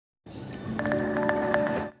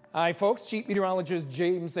Hi folks, Chief Meteorologist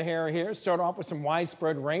James Sahara here. Start off with some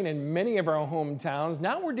widespread rain in many of our hometowns.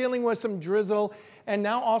 Now we're dealing with some drizzle, and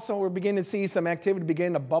now also we're beginning to see some activity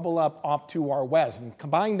begin to bubble up off to our west. And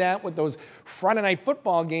combine that with those Friday night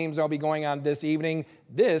football games that'll be going on this evening.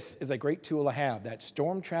 This is a great tool to have, that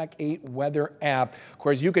Storm Track 8 weather app. Of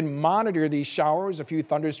course, you can monitor these showers, a few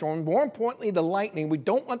thunderstorms, more importantly, the lightning. We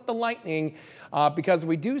don't want the lightning because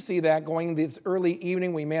we do see that going this early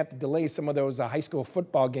evening. We may have to delay some of those high school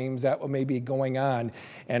football games that may be going on.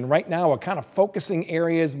 And right now, we're kind of focusing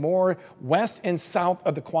areas more west and south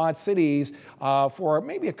of the Quad Cities for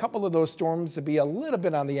maybe a couple of those storms to be a little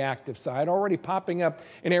bit on the active side, already popping up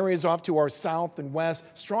in areas off to our south and west.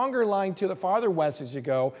 Stronger line to the farther west as you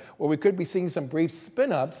go, where we could be seeing some brief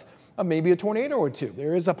spin-ups of maybe a tornado or two.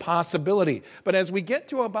 There is a possibility. But as we get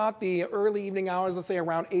to about the early evening hours, let's say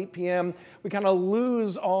around 8 p.m., we kind of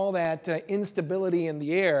lose all that instability in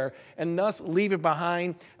the air and thus leave it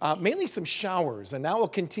behind mainly some showers. And that will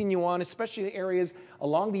continue on, especially the areas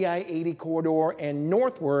along the I-80 corridor and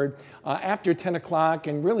northward after 10 o'clock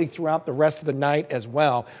and really throughout the rest of the night as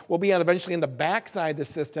well. We'll be eventually in the backside of the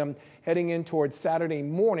system heading in towards Saturday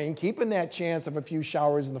morning, keeping that chance of a few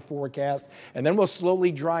showers in the forecast, and then we'll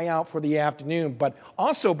slowly dry out for the afternoon. But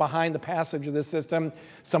also behind the passage of this system,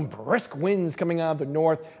 some brisk winds coming out of the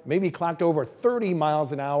north, maybe clocked over 30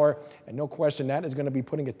 miles an hour, and no question that is going to be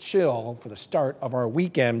putting a chill for the start of our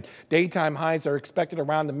weekend. Daytime highs are expected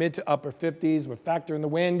around the mid to upper 50s with factor in the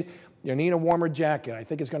wind. You need a warmer jacket. I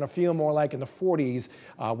think it's going to feel more like in the 40s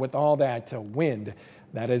with all that wind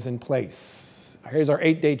that is in place. Here's our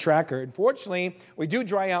 8-day tracker. Unfortunately, we do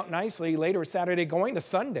dry out nicely later Saturday going to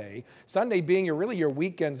Sunday. Sunday being really your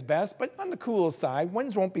weekend's best, but on the cool side.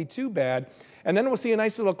 Winds won't be too bad. And then we'll see a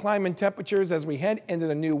nice little climb in temperatures as we head into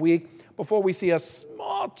the new week before we see a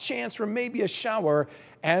small chance for maybe a shower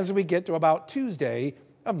as we get to about Tuesday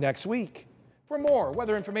of next week. For more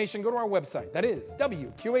weather information, go to our website. That is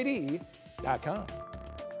WQAD.com.